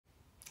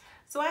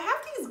So I have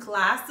these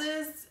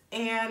glasses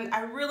and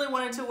I really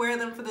wanted to wear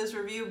them for this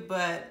review,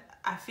 but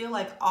I feel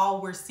like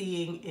all we're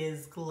seeing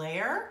is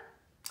glare.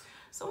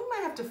 So we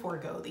might have to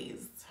forego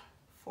these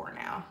for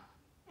now.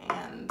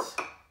 And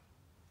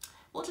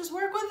we'll just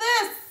work with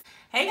this.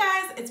 Hey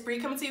guys, it's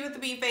Bree coming to you with the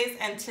Bee Face,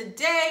 and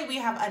today we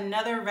have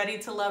another Ready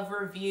to Love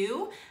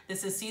review.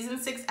 This is season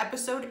 6,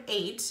 episode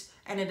 8,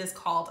 and it is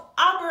called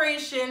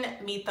Operation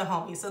Meet the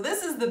Homie. So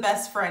this is the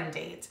best friend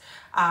date,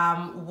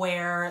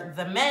 where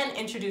the men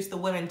introduce the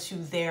women to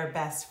their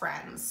best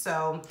friends.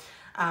 So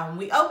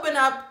we open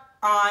up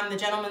on the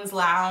gentleman's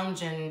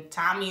lounge, and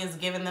Tommy is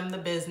giving them the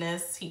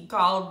business. He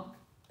called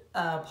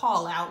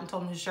Paul out and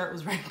told him his shirt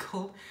was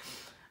wrinkled.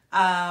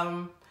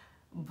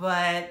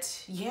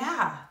 But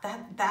yeah,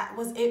 that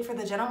was it for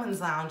the gentleman's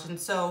lounge. And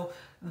so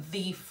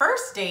the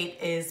first date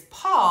is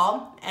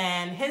Paul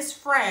and his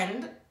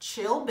friend,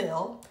 Chill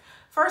Bill.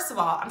 First of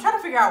all, I'm trying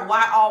to figure out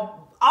why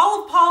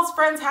all of Paul's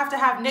friends have to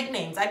have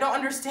nicknames. I don't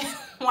understand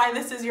why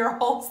this is your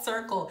whole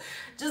circle.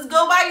 Just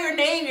go by your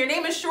name. Your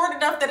name is short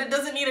enough that it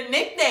doesn't need a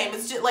nickname.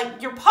 It's just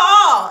like you're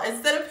Paul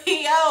instead of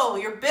P.O.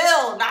 You're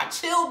Bill, not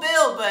Chill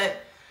Bill, but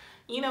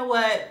you know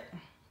what?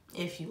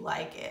 If you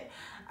like it.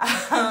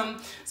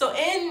 So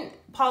in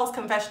Paul's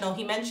confessional,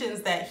 he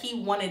mentions that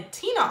he wanted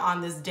Tina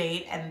on this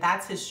date and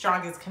that's his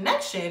strongest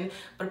connection,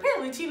 but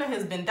apparently Tina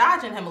has been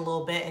dodging him a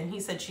little bit and he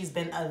said she's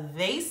been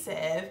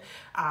evasive,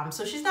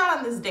 so she's not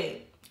on this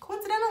date.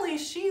 Coincidentally,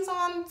 she's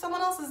on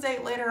someone else's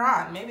date later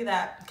on. Maybe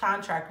that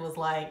contract was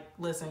like,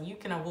 listen, you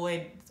can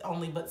avoid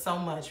only but so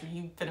much.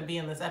 You finna be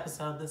in this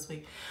episode this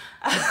week.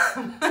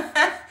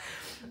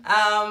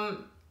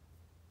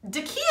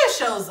 Dakia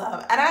shows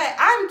up, and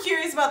I'm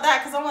curious about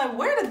that because I'm like,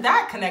 where did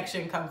that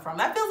connection come from?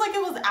 That feels like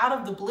it was out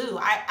of the blue.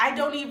 I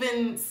don't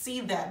even see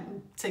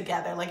them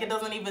together. Like, it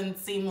doesn't even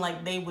seem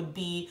like they would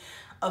be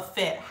a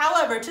fit.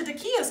 However, to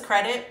Dakia's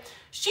credit,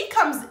 she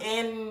comes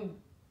in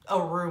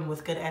a room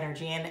with good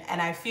energy,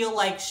 and I feel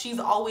like she's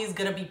always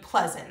gonna be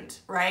pleasant,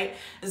 right?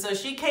 And so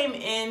she came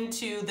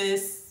into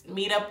this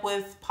meet up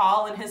with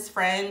Paul and his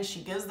friend.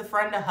 She gives the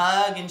friend a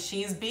hug and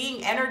she's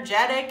being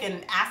energetic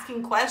and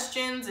asking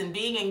questions and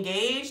being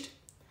engaged.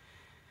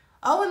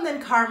 Oh, and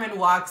then Carmen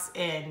walks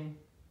in.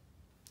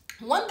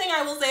 One thing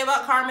I will say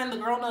about Carmen, the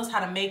girl knows how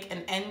to make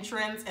an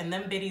entrance, and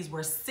them biddies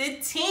were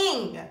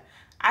sitting.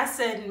 I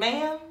said,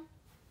 ma'am,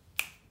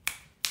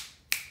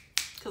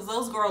 because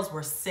those girls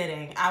were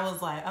sitting. I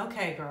was like,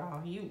 okay,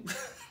 girl, you,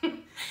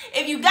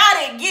 if you got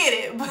it, get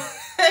it. But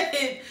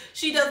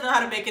she doesn't know how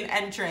to make an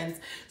entrance.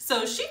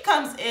 So she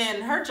comes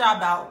in, her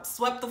job out,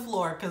 swept the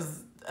floor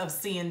because of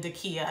seeing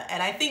Dakia.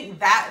 And I think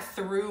that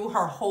threw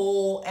her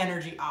whole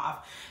energy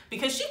off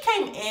because she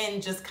came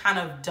in just kind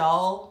of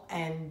dull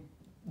and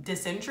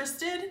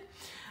disinterested.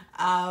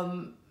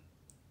 And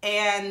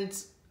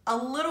a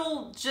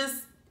little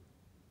just,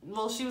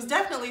 well, she was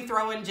definitely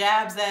throwing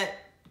jabs at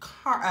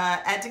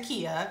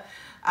Dakia.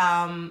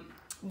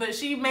 But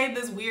she made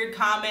this weird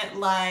comment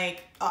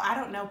like, oh, I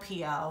don't know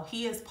P.O.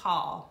 He is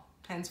Paul,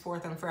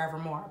 henceforth and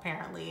forevermore,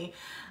 apparently.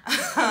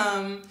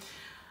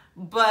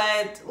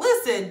 But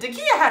listen,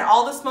 Dakia had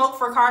all the smoke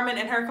for Carmen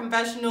in her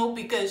confessional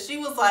because she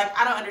was like,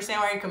 I don't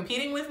understand why you're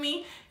competing with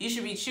me. You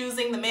should be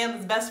choosing the man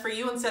that's best for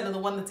you instead of the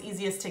one that's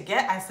easiest to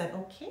get. I said,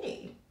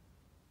 okay.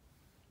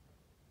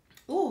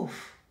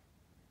 Oof.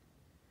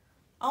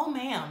 Oh,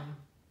 ma'am.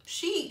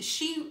 She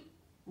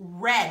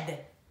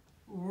read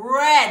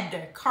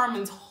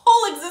Carmen's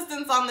whole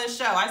existence on this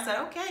show. I said,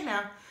 okay,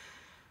 now,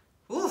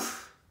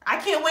 oof. I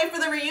can't wait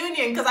for the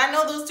reunion because I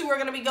know those two are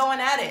going to be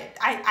going at it.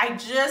 I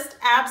just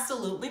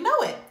absolutely know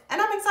it,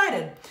 and I'm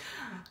excited.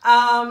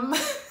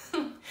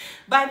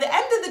 By the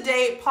end of the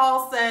day,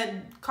 Paul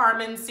said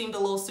Carmen seemed a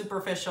little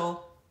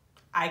superficial.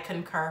 I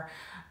concur.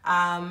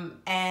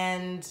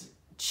 And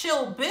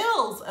Chill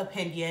Bill's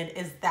opinion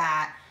is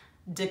that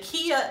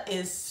Dakia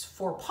is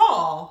for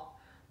Paul,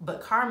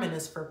 but Carmen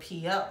is for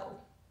P.O.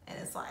 And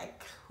it's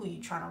like, who are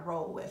you trying to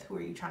roll with? Who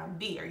are you trying to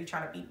be? Are you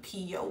trying to be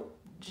P.O.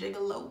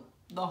 Gigolo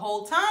the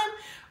whole time?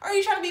 Or are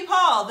you trying to be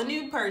Paul, the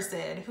new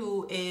person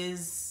who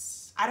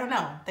is, I don't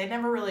know. They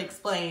never really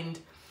explained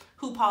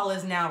who Paul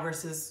is now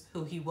versus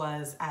who he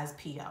was as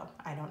P.O.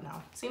 I don't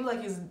know. Seems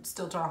like he's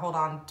still trying to hold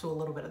on to a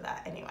little bit of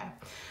that anyway.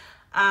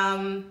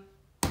 Then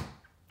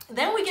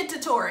we get to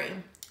Tori.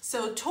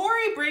 So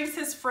Tori brings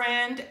his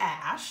friend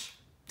Ash,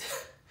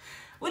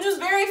 which was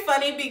very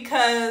funny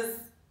because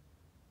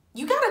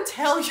you gotta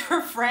tell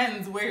your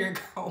friends where you're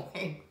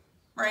going,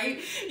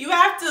 right? You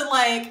have to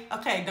like,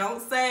 okay,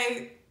 don't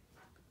say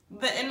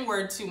the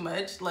N-word too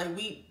much. Like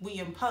we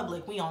in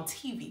public, we on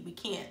TV. We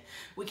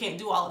can't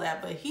do all of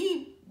that. But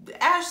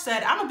Ash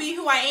said, I'm gonna be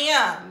who I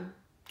am,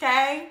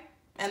 okay?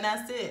 And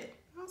that's it.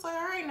 I was like,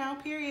 all right now,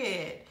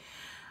 period.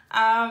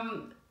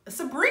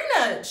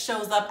 Sabrina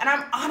shows up and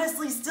I'm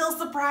honestly still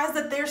surprised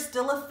that they're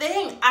still a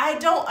thing. I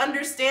don't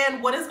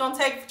understand what it's gonna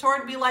take for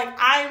Tori to be like,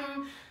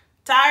 I'm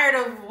tired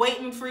of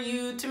waiting for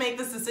you to make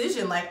this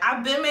decision. Like,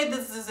 I've been made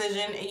this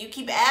decision and you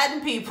keep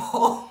adding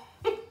people.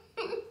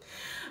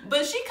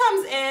 But she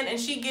comes in and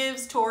she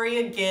gives Tori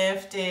a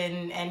gift,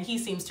 and he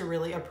seems to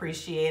really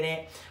appreciate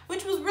it,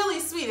 which was really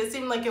sweet. It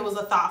seemed like it was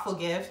a thoughtful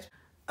gift.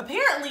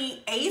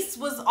 Apparently, Ace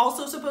was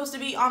also supposed to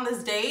be on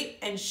this date,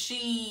 and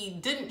she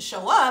didn't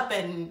show up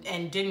and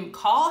didn't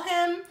call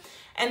him.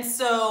 And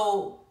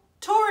so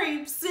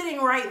Tori, sitting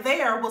right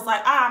there, was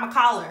like, I'm a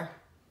caller.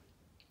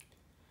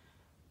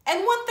 And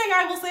one thing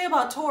I will say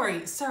about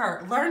Tori,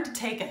 sir, learn to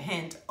take a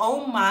hint.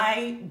 Oh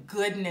my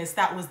goodness,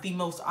 that was the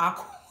most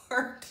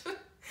awkward.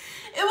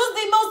 It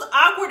was the most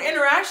awkward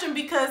interaction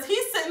because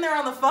he's sitting there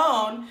on the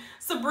phone.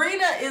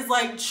 Sabrina is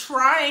like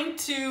trying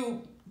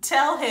to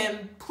tell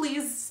him,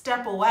 please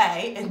step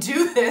away and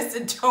do this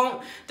and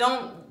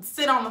don't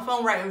sit on the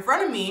phone right in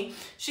front of me.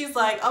 She's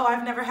like, oh,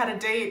 I've never had a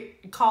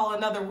date call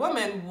another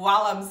woman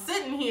while I'm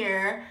sitting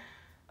here.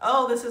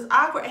 Oh, this is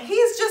awkward. And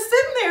he's just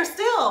sitting there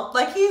still.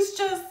 Like he's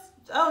just,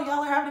 oh, y'all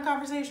are having a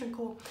conversation,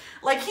 cool.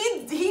 Like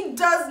he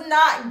does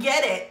not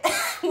get it,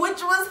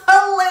 which was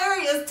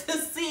hilarious to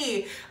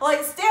see.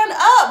 Like stand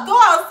up, go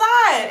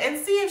outside and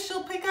see if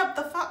she'll pick up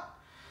the phone.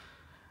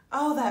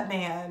 Oh, that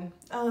man.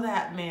 Oh,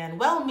 that man.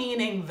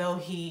 Well-meaning though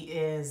he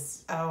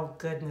is. Oh,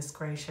 goodness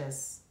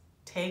gracious.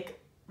 Take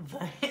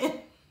the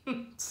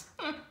hint.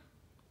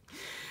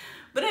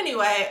 But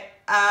anyway,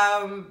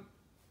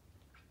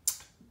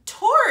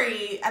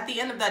 Tori, at the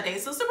end of that day,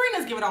 so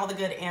Sabrina's given all the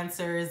good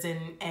answers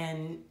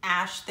and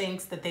Ash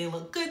thinks that they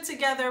look good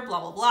together, blah,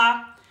 blah,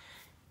 blah.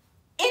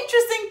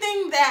 Interesting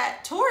thing that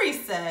Tori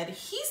said,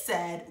 he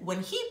said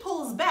when he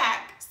pulls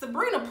back,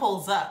 Sabrina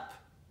pulls up.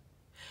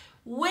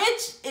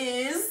 Which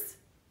is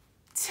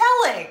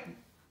telling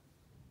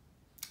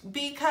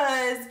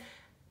because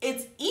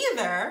it's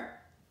either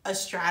a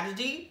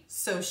strategy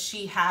so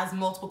she has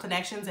multiple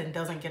connections and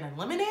doesn't get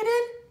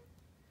eliminated,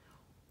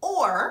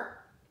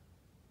 or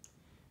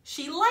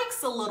she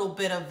likes a little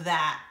bit of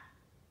that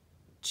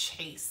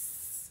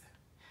chase.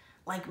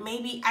 Like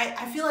maybe,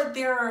 I feel like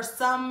there are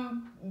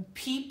some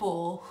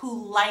people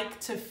who like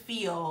to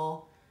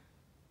feel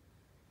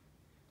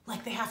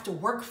like they have to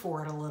work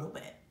for it a little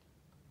bit.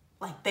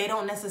 Like they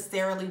don't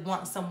necessarily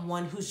want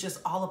someone who's just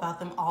all about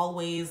them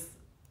always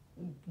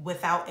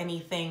without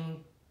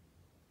anything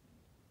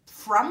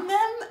from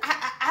them.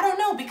 I don't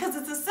know, because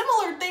it's a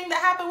similar thing that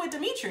happened with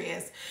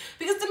Demetrius.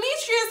 Because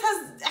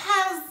Demetrius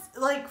has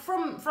like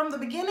from the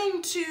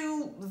beginning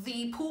to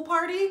the pool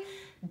party,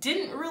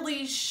 didn't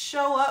really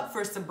show up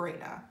for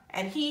Sabrina.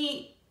 And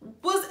he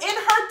was in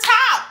her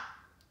top.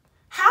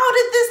 How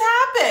did this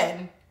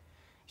happen?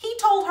 He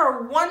told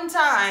her one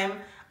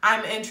time,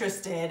 I'm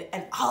interested,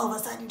 and all of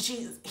a sudden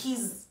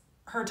he's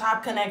her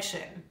top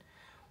connection.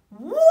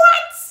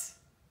 What?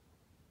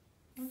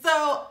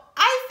 So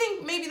I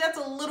think maybe that's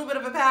a little bit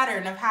of a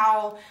pattern of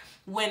how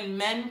when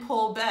men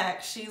pull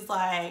back, she's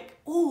like,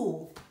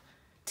 ooh,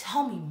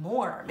 tell me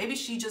more. Maybe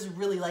she just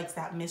really likes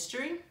that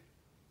mystery.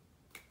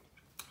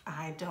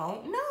 I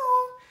don't know.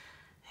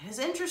 It is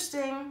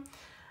interesting.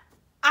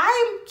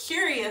 I'm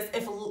curious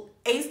if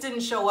Ace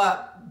didn't show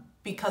up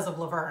because of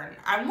Laverne.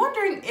 I'm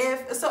wondering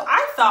if, so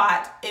I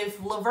thought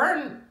if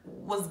Laverne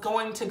was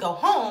going to go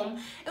home,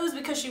 it was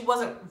because she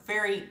wasn't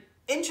very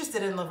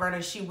interested in Laverne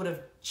and she would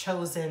have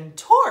chosen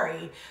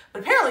Tori.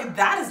 But apparently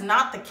that is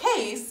not the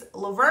case.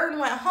 Laverne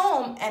went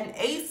home and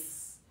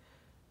Ace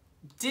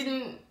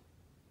didn't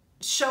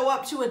show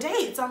up to a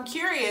date. So I'm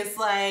curious,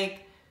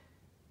 like,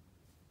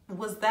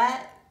 was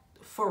that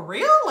for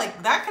real?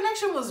 Like that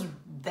connection was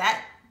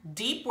that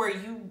deep where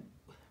you...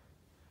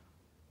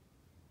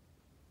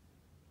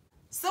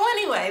 So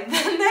anyway,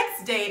 the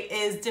next date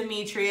is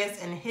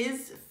Demetrius and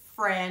his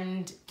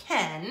friend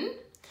Ken.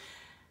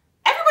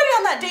 Everybody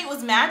on that date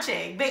was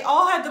matching. They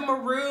all had the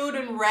maroon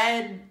and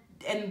red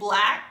and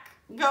black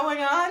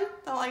going on.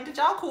 So like, did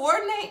y'all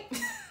coordinate?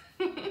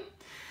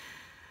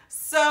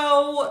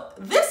 So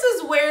this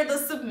is where the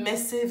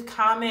submissive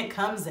comment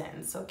comes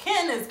in. So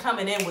Ken is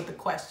coming in with the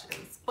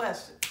questions.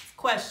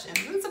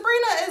 And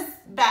Sabrina is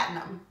batting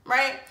them,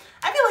 right?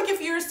 I feel like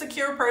if you're a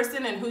secure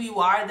person in who you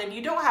are, then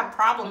you don't have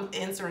problems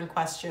answering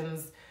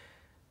questions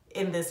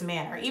in this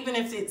manner. Even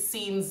if it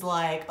seems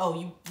like,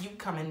 oh, you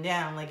coming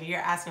down, like you're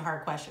asking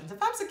hard questions.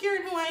 If I'm secure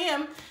in who I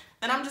am,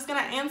 then I'm just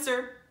gonna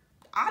answer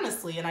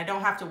honestly and I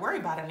don't have to worry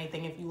about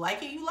anything. If you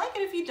like it, you like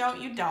it. If you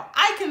don't, you don't.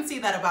 I can see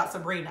that about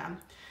Sabrina.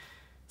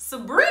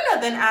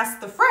 Sabrina then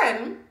asked the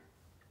friend,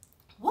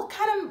 what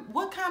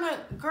kind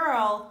of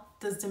girl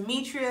does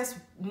Demetrius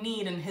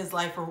need in his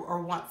life or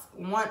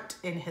want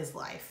in his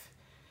life?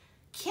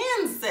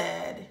 Ken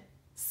said,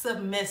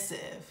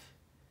 submissive.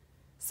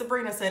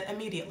 Sabrina said,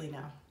 immediately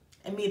no.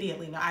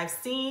 Immediately no. I've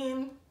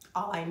seen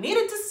all I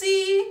needed to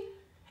see.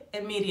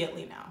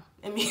 Immediately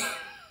no.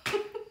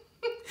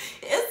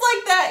 It's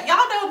like that,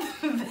 y'all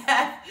know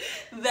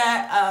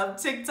that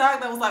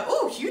TikTok that was like,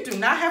 oh, you do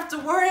not have to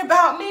worry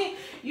about me.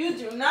 You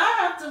do not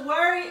have to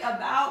worry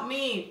about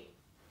me.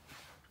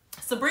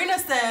 Sabrina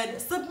said,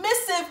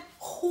 submissive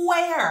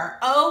where?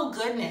 Oh,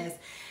 goodness.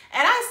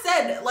 And I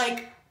said,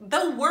 like,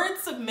 the word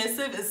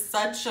submissive is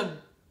such a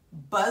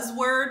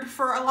buzzword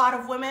for a lot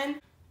of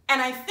women.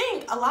 And I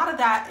think a lot of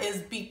that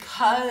is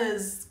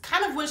because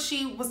kind of what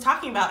she was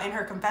talking about in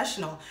her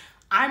confessional.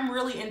 I'm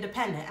really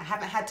independent. I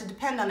haven't had to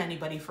depend on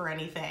anybody for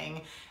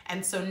anything.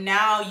 And so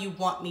now you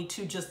want me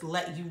to just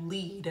let you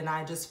lead and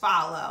I just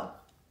follow.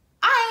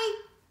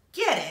 I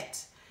get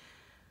it.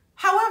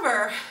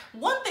 However,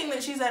 one thing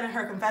that she said in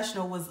her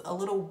confessional was a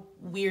little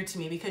weird to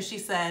me, because she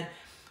said,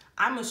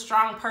 I'm a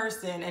strong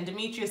person and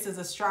Demetrius is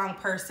a strong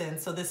person,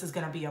 so this is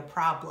going to be a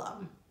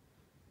problem.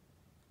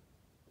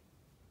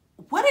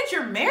 What did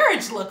your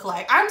marriage look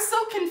like? I'm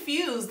so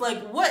confused.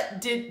 Like, what,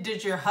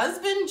 did your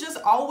husband just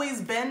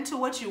always bend to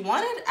what you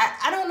wanted?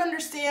 I don't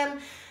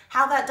understand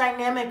how that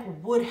dynamic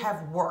would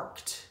have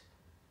worked.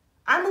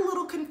 I'm a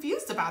little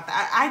confused about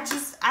that.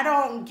 I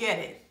don't get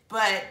it,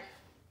 but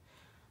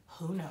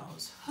who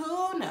knows?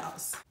 Who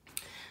knows?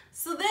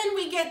 So then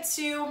we get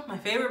to my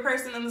favorite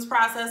person in this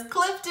process,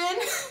 Clifton.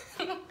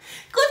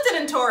 Clifton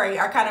and Tori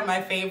are kind of my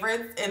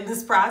favorites in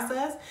this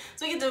process.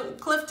 So we get to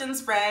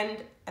Clifton's friend,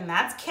 and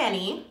that's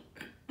Kenny.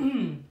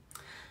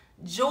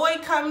 Joy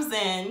comes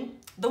in.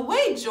 The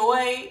way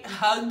Joy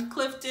hugged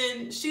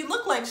Clifton, she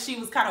looked like she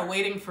was kind of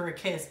waiting for a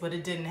kiss, but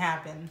it didn't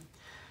happen.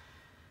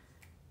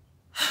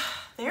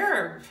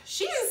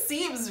 She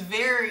seems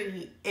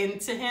very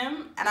into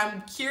him, and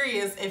I'm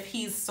curious if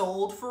he's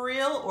sold for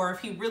real or if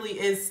he really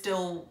is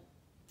still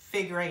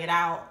figuring it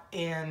out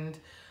and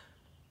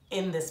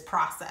in this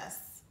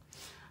process.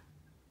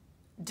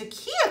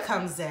 Dakia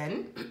comes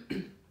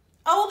in.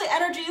 Oh, the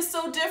energy is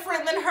so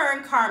different than her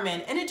and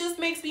Carmen, and it just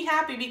makes me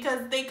happy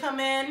because they come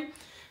in,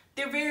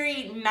 they're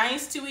very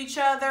nice to each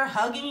other,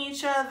 hugging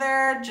each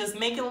other, just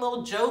making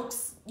little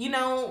jokes, you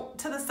know,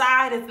 to the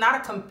side. It's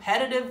not a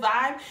competitive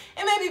vibe.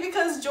 And maybe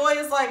because Joy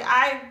is like,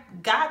 I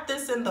got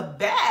this in the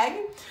bag,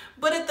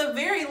 but at the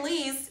very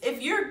least,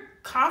 if you're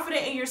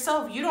confident in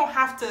yourself, you don't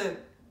have to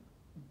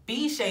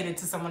be shaded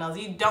to someone else.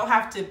 You don't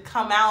have to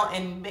come out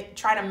and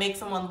try to make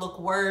someone look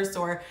worse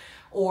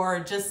or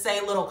just say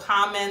little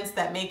comments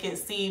that make it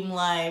seem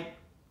like,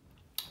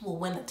 well,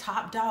 when the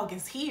top dog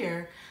is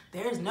here,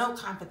 there's no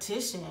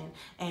competition,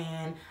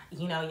 and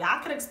you know,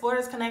 y'all could explore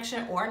this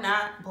connection or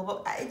not, blah,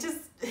 blah.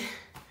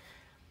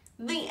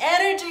 The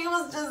energy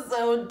was just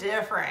so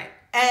different,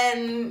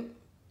 and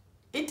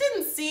it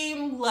didn't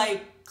seem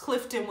like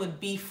Clifton would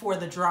be for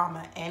the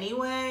drama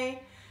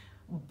anyway,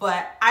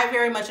 but I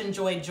very much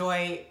enjoyed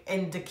Joy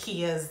and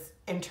Dakia's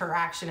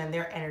interaction and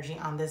their energy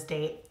on this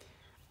date.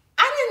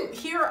 I didn't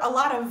hear a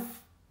lot of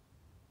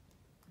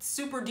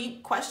super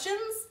deep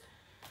questions,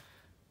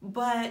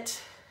 but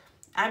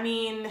I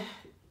mean,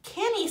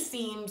 Kenny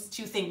seems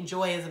to think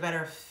Joy is a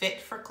better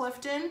fit for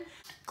Clifton.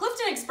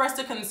 Clifton expressed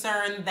a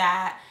concern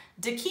that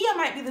Dakia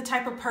might be the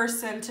type of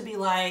person to be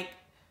like,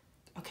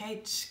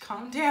 okay,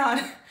 calm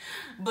down.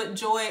 But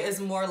Joy is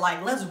more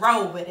like, let's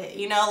roll with it.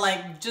 You know,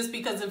 like just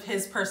because of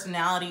his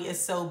personality is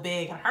so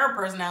big and her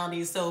personality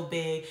is so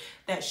big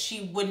that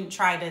she wouldn't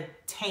try to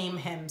tame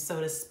him,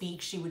 so to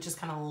speak. She would just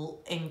kind of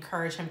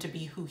encourage him to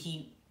be who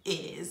he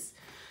is,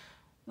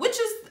 which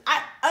is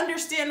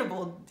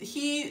understandable.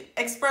 He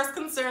expressed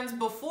concerns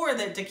before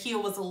that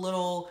Dakia was a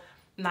little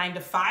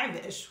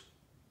 9-to-5-ish.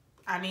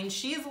 I mean,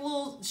 she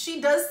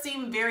does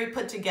seem very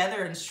put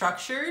together and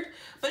structured,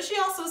 but she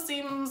also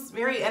seems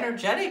very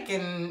energetic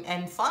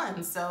and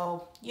fun.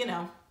 So, you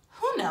know,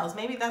 who knows?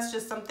 Maybe that's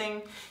just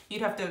something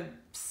you'd have to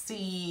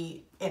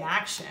see in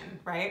action,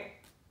 right?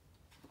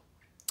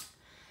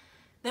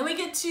 Then we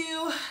get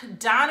to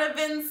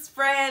Donovan's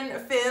friend,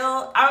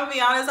 Phil. I'm gonna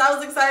be honest, I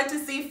was excited to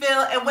see Phil.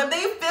 And when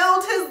they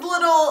filmed his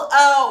little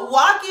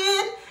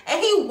walk-in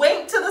and he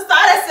winked to the side,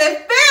 I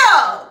said,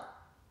 Phil,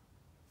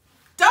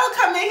 don't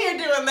come in here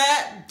doing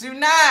that. Do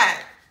not.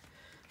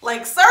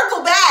 Like,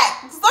 circle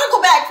back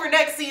for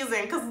next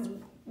season, because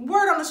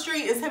word on the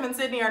street is him and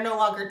Sydney are no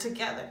longer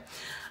together.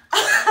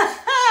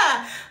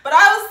 But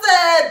I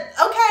said,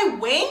 okay,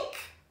 wink.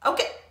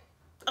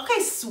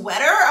 Okay,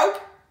 sweater. Okay.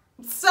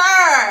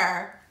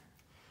 Sir,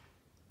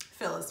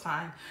 Phil is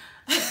fine.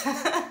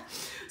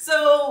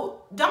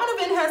 So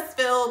Donovan has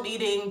Phil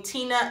meeting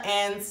Tina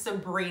and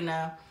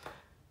Sabrina.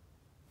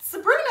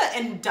 Sabrina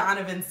and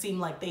Donovan seem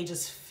like they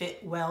just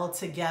fit well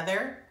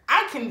together.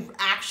 I can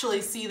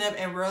actually see them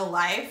in real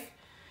life.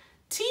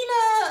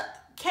 Tina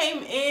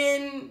came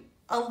in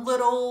a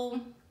little,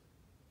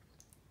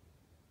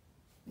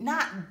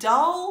 not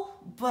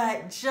dull,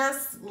 but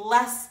just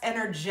less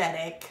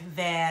energetic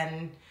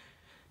than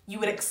you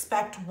would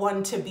expect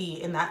one to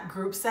be in that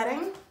group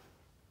setting.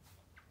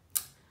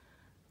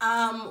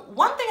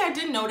 One thing I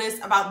did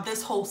notice about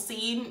this whole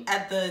scene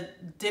at the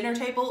dinner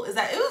table is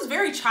that it was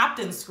very chopped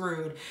and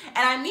screwed. And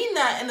I mean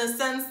that in the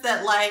sense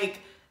that, like,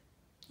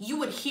 you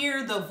would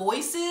hear the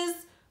voices,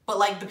 but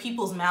like the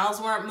people's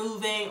mouths weren't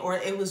moving, or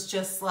it was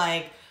just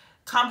like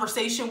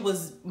conversation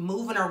was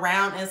moving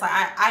around. And it's like,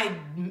 I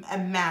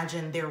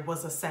imagine there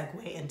was a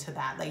segue into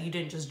that. Like, you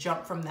didn't just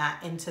jump from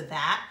that into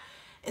that.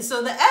 And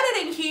so the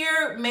editing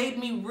here made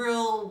me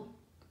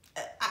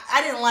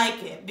I didn't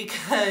like it,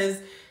 because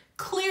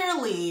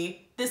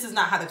clearly this is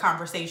not how the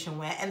conversation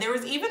went. And there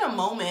was even a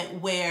moment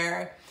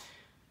where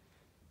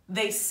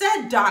they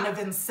said,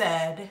 Donovan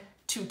said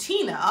to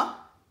Tina,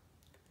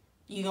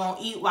 "You gonna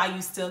eat while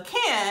you still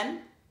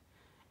can."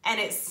 And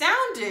it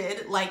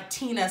sounded like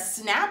Tina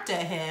snapped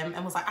at him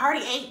and was like, "I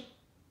already ate."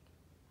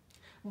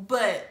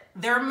 But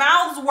their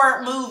mouths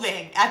weren't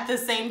moving at the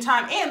same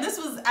time. And this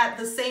was at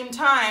the same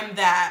time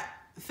that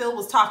Phil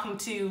was talking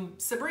to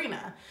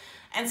Sabrina.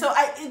 And so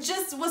it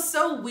just was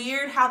so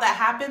weird how that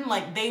happened.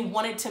 Like, they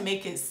wanted to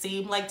make it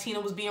seem like Tina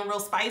was being real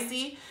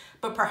spicy,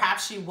 but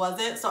perhaps she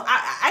wasn't. So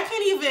I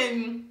can't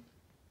even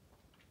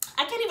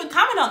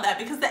comment on that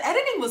because the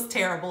editing was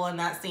terrible in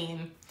that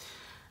scene.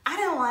 I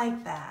didn't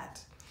like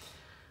that.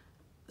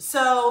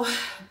 So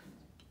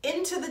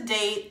into the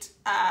date,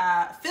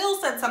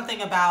 Phil said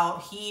something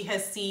about he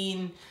has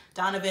seen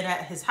Donovan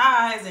at his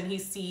highs and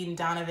he's seen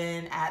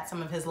Donovan at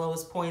some of his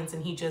lowest points,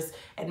 and he just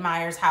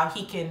admires how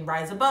he can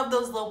rise above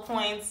those low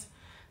points.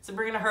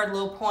 Sabrina heard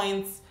low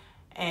points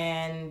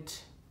and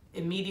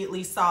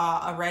immediately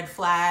saw a red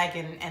flag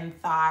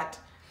and thought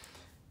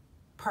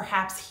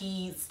perhaps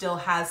he still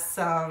has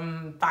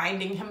some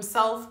finding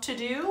himself to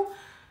do,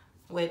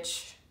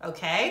 which,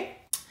 okay.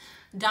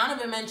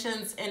 Donovan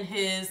mentions in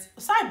his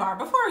sidebar,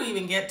 before we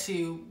even get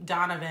to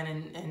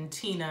Donovan and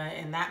Tina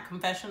in that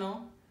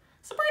confessional,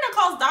 Sabrina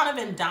calls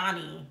Donovan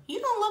Donnie. You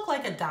don't look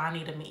like a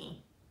Donnie to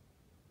me.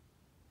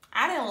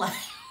 I didn't like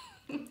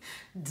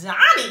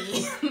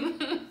Donnie.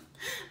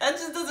 That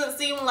just doesn't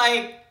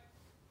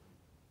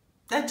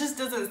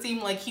seem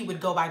like he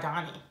would go by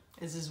Donnie.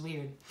 It's just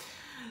weird.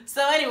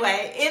 So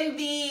anyway, in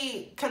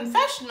the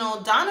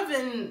confessional,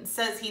 Donovan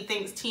says he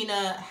thinks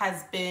Tina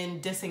has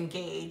been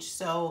disengaged.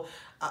 So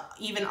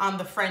even on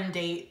the friend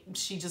date,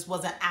 she just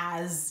wasn't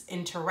as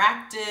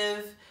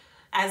interactive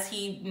as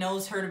he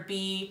knows her to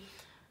be.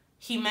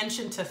 He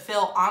mentioned to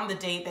Phil on the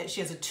date that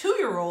she has a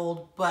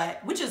 2-year-old,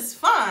 which is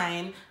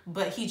fine,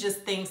 but he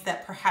just thinks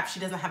that perhaps she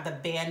doesn't have the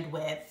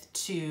bandwidth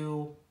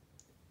to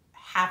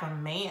have a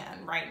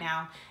man right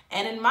now.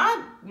 And in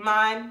my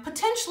mind,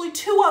 potentially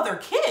 2 other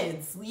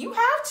kids. You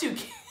have 2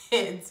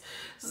 kids.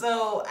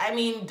 So, I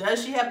mean,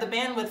 does she have the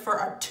bandwidth for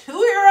a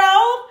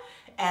 2-year-old?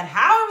 And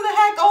however the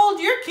heck old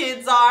your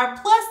kids are,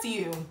 plus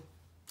you.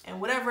 And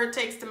whatever it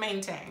takes to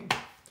maintain.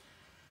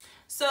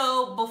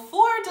 So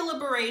before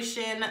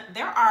deliberation,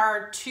 there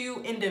are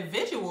 2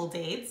 individual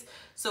dates.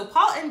 So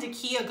Paul and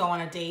Dakia go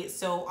on a date.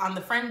 So on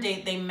the friend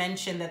date, they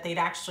mentioned that they'd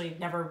actually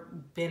never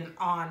been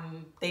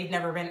out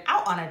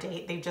on a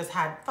date. They've just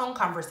had phone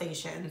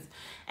conversations.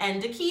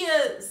 And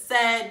Dakia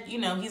said, you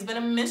know, he's been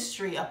a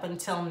mystery up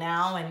until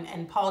now,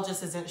 and Paul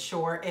just isn't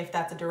sure if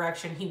that's a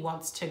direction he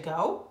wants to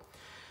go.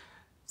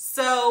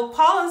 So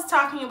Paul is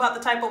talking about the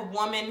type of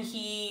woman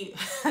he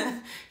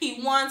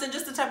wants and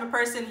just the type of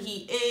person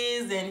he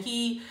is. And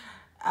he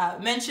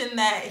mentioned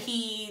that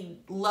he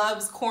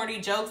loves corny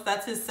jokes.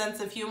 That's his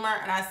sense of humor.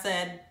 And I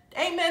said,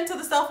 amen to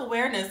the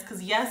self-awareness,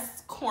 because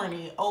yes,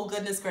 corny. Oh,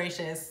 goodness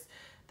gracious.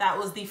 That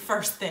was the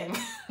first thing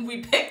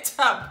we picked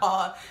up,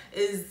 Paul,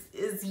 is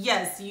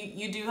yes,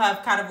 you do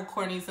have kind of a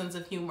corny sense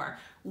of humor,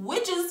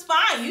 which is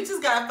fine. You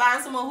just got to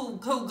find someone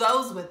who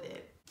goes with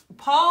it.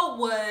 Paul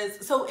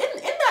was, so in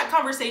that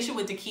conversation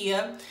with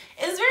Dakia,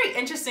 it's very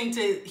interesting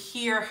to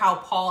hear how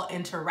Paul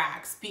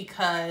interacts,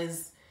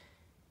 because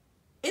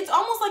it's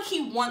almost like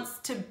he wants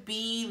to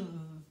be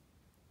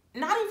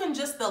not even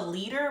just the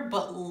leader,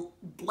 but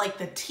like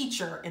the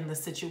teacher in the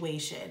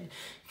situation.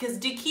 Because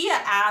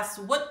Dakia asked,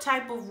 what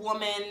type of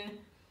woman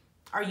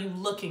are you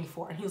looking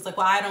for? And he was like,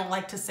 well, I don't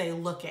like to say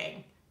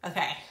looking.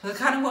 Okay, what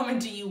kind of woman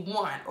do you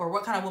want? Or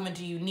what kind of woman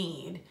do you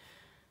need?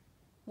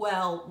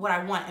 Well, what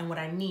I want and what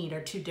I need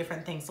are 2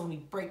 different things, so let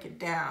me break it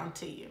down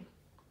to you.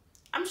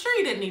 I'm sure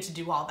you didn't need to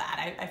do all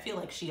that. I feel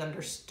like she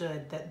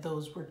understood that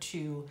those were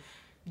 2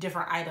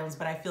 different items,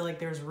 but I feel like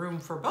there's room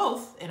for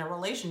both in a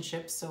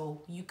relationship,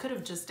 so you could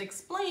have just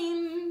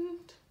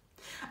explained.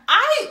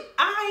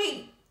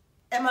 I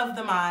am of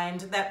the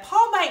mind that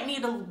Paul might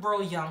need a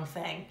real young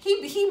thing.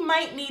 He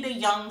might need a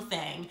young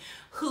thing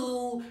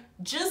who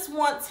just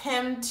wants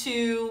him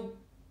to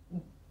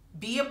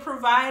be a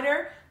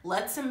provider,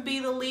 lets him be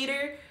the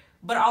leader,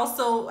 but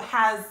also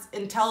has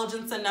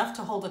intelligence enough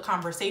to hold a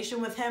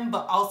conversation with him,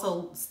 but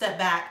also step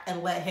back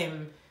and let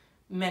him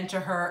mentor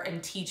her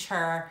and teach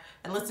her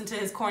and listen to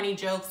his corny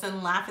jokes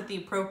and laugh at the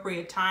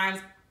appropriate times.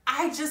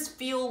 I just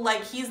feel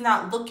like he's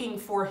not looking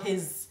for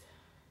his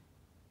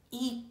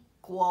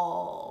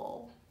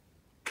equal.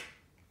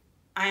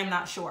 I am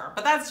not sure,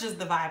 but that's just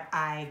the vibe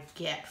I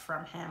get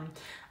from him.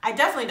 I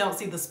definitely don't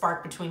see the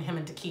spark between him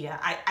and Dakia.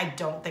 I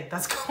don't think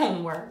that's going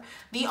to work.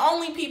 The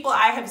only people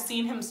I have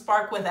seen him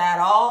spark with at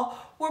all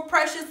were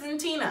Precious and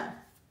Tina.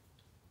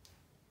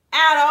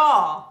 At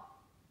all.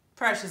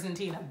 Precious and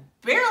Tina.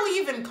 Barely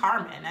even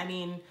Carmen. I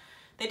mean,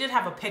 they did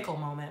have a pickle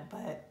moment,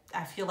 but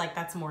I feel like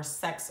that's more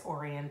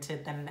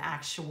sex-oriented than an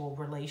actual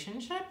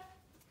relationship.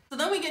 So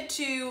then we get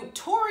to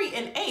Tori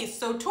and Ace.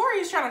 So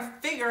Tori's trying to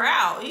figure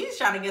out, he's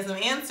trying to get some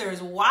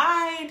answers.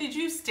 Why did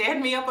you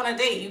stand me up on a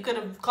date? You could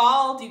have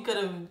called, you could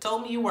have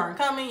told me you weren't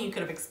coming, you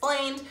could have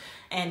explained,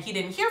 and he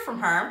didn't hear from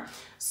her.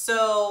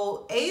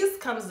 So Ace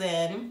comes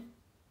in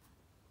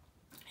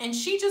And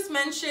she just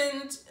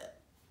mentioned,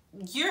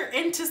 you're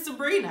into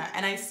Sabrina,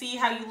 and I see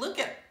how you look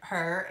at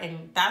her,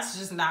 and that's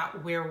just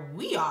not where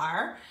we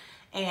are.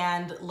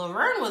 And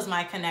Laverne was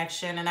my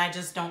connection, and I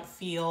just don't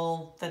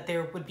feel that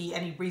there would be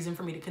any reason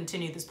for me to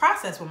continue this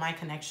process when my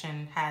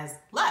connection has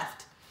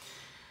left.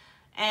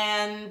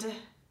 And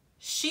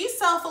she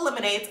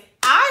self-eliminates.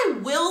 I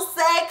will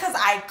say, because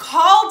I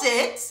called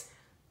it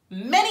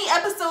many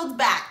episodes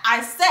back,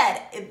 I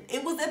said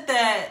it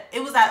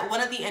was at one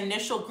of the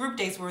initial group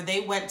dates where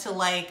they went to,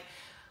 like,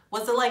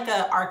 was it like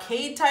a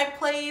arcade type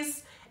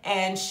place?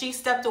 And she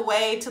stepped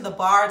away to the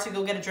bar to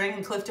go get a drink,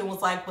 and Clifton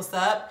was like, what's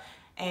up?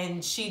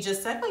 And she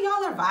just said, well,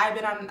 y'all are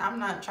vibing. I'm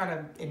not trying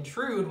to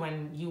intrude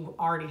when you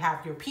already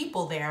have your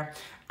people there.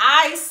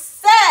 I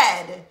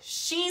said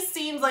she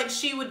seems like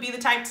she would be the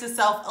type to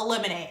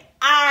self-eliminate.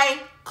 I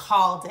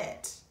called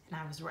it, and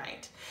I was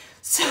right.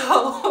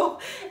 So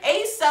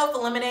Ace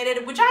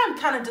self-eliminated, which I'm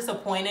kind of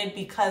disappointed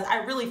because I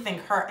really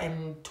think her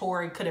and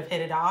Tori could have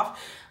hit it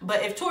off.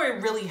 But if Tori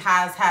really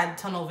has had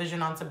tunnel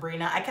vision on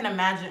Sabrina, I can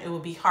imagine it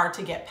would be hard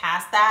to get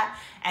past that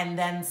and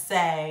then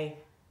say,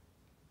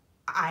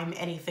 I'm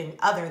anything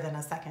other than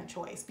a second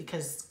choice,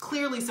 because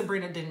clearly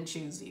Sabrina didn't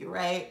choose you,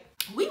 right?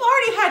 We've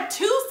already had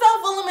 2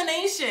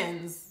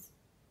 self-eliminations.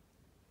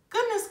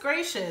 Goodness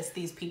gracious,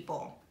 these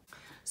people.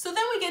 So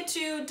then we get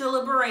to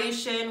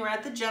deliberation. We're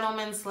at the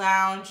gentleman's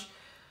lounge.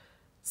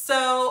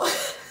 So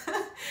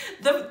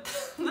the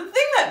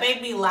thing that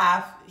made me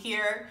laugh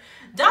here,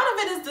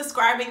 Donovan is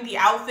describing the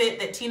outfit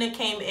that Tina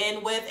came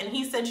in with, and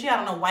he said she had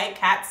on a white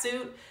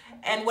catsuit.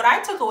 And what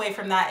I took away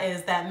from that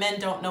is that men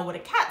don't know what a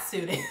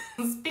catsuit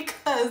is,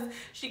 because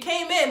she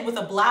came in with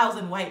a blouse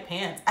and white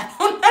pants. I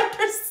don't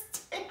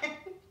understand.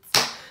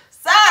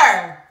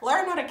 Sir,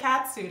 learn what a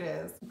catsuit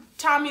is.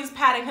 Tommy's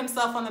patting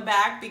himself on the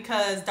back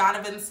because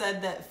Donovan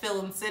said that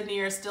Phil and Sydney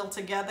are still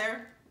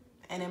together.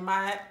 And in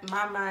my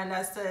mind,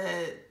 I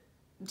said,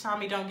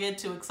 Tommy, don't get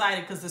too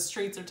excited because the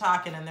streets are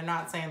talking and they're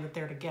not saying that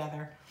they're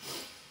together.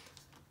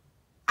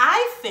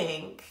 I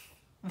think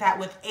that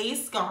with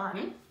Ace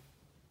gone,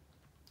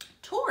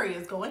 Tori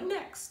is going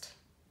next.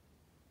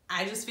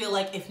 I just feel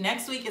like if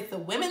next week it's the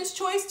women's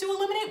choice to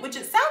eliminate, which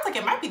it sounds like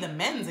it might be the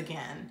men's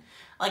again.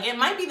 Like, it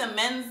might be the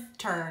men's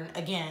turn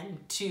again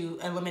to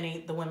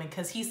eliminate the women,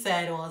 because he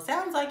said, well, it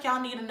sounds like y'all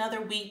need another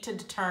week to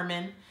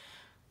determine.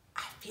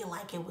 I feel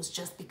like it was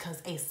just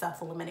because Ace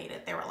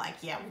self-eliminated. They were like,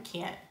 yeah, we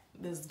can't.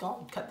 This is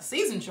going to cut the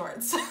season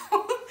short. So he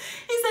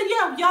said,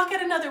 yeah, y'all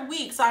get another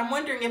week. So I'm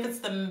wondering if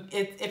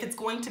it's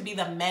going to be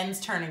the men's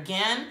turn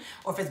again,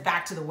 or if it's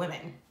back to the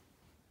women.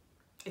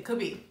 It could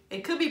be.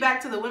 It could be back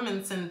to the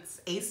women,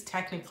 since Ace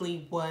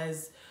technically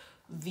was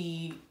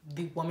the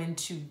woman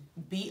to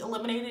be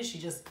eliminated. She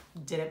just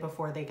did it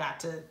before they got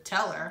to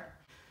tell her.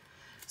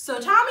 So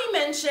Tommy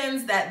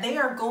mentions that they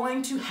are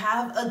going to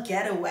have a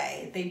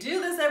getaway. They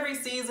do this every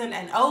season,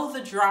 and oh,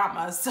 the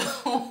drama.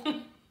 So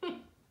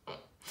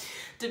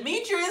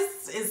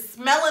Demetrius is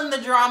smelling the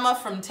drama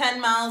from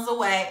 10 miles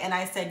away, and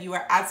I said, you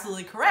are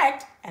absolutely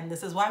correct, and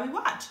this is why we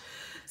watch.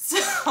 So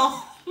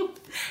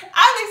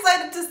I'm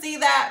excited to see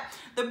that.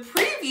 The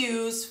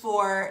previews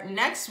for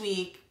next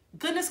week,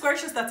 goodness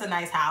gracious, that's a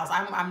nice house.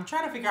 I'm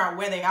trying to figure out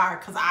where they are,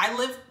 because I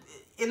live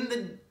in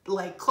the,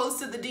 like, close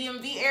to the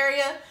DMV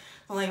area.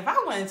 So, like, if I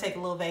wanted to take a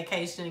little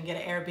vacation and get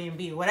an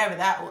Airbnb or whatever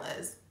that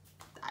was,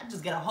 I'd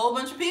just get a whole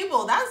bunch of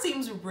people. That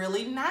seems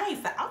really nice.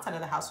 The outside of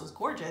the house was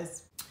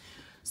gorgeous.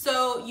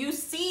 So you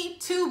see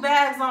 2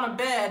 bags on a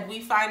bed.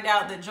 We find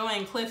out that Joy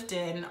and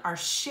Clifton are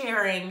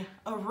sharing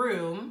a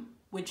room,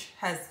 which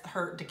has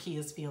hurt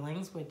Dakia's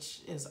feelings,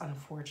 which is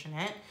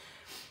unfortunate.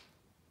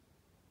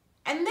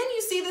 And then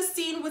you see the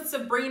scene with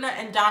Sabrina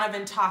and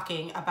Donovan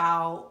talking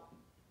about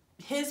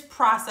his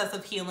process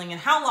of healing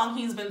and how long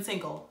he's been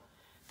single.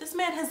 This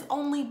man has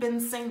only been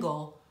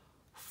single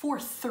for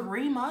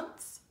 3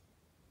 months.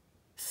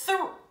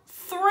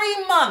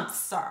 3 months,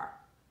 sir.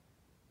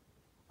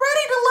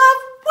 Ready to love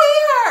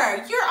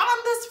where? You're on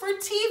this for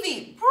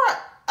TV. Bruh.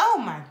 Oh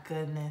my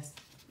goodness.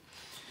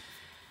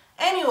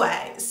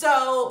 Anyway,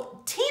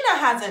 so Tina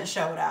hasn't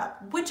showed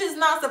up, which is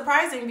not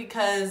surprising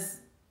because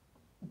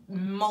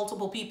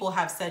multiple people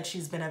have said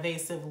she's been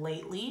evasive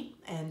lately,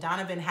 and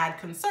Donovan had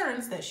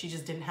concerns that she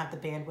just didn't have the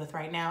bandwidth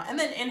right now. And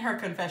then in her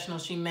confessional,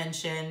 she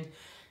mentioned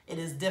it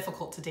is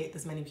difficult to date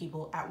this many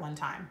people at one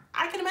time.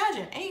 I can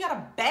imagine. And you got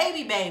a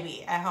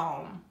baby at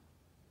home.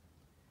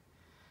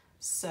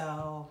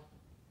 So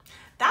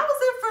that was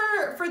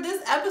it for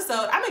this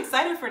episode. I'm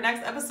excited for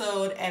next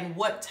episode and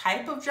what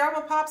type of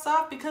drama pops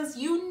off, because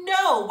you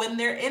know when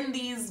they're in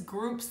these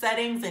group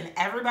settings and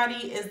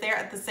everybody is there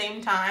at the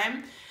same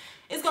time,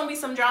 it's gonna be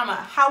some drama.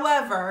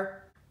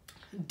 However,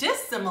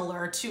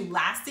 dissimilar to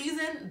last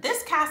season,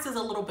 this cast is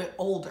a little bit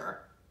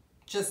older,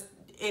 just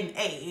in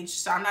age.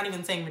 So I'm not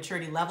even saying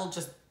maturity level,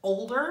 just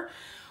older.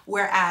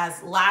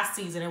 Whereas last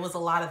season, it was a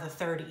lot of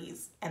the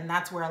 30s, and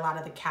that's where a lot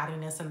of the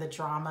cattiness and the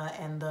drama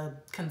and the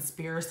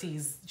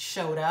conspiracies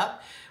showed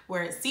up,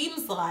 where it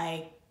seems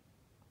like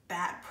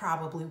that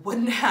probably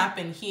wouldn't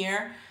happen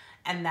here,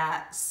 and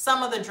that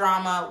some of the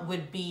drama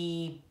would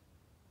be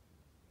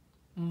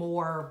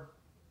more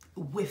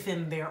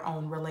within their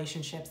own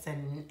relationships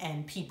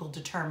and people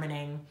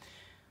determining,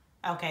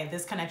 okay,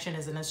 this connection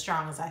isn't as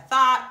strong as I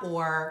thought,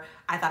 or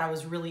I thought I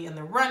was really in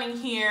the running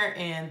here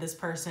and this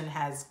person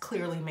has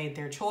clearly made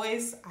their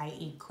choice,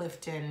 i.e.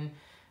 Clifton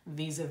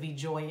vis-a-vis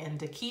Joy and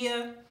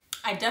Dakia.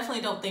 I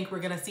definitely don't think we're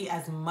gonna see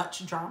as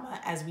much drama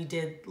as we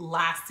did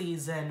last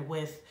season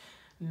with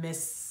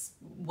Miss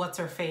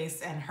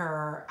What's-Her-Face and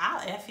her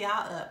I'll F y'all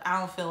up. I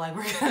don't feel like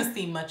we're gonna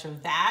see much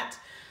of that.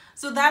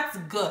 So that's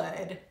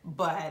good,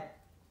 but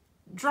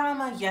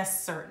drama,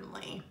 yes,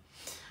 certainly.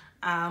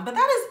 But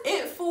that is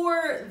it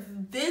for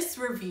this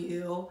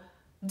review.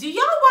 Do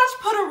y'all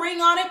watch Put a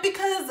Ring on It?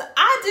 Because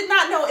I did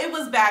not know it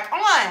was back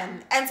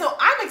on. And so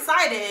I'm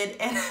excited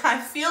and I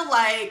feel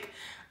like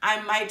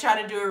I might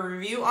try to do a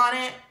review on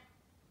it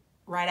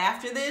right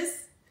after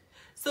this.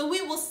 So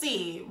we will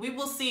see. We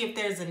will see if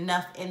there's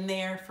enough in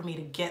there for me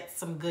to get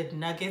some good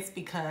nuggets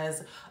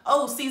because,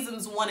 oh,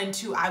 seasons 1 and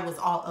 2, I was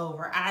all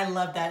over. I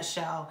love that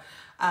show.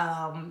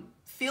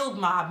 Field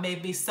Mob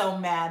made me so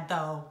mad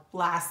though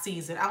last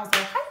season. I was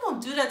like, how you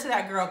gonna do that to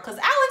that girl? Because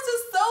Alex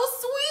is so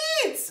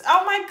sweet.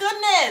 Oh my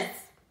goodness.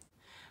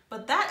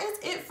 But that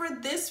is it for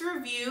this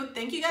review.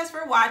 Thank you guys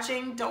for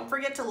watching. Don't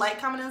forget to like,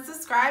 comment, and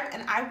subscribe,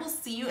 and I will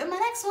see you in my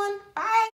next one. Bye.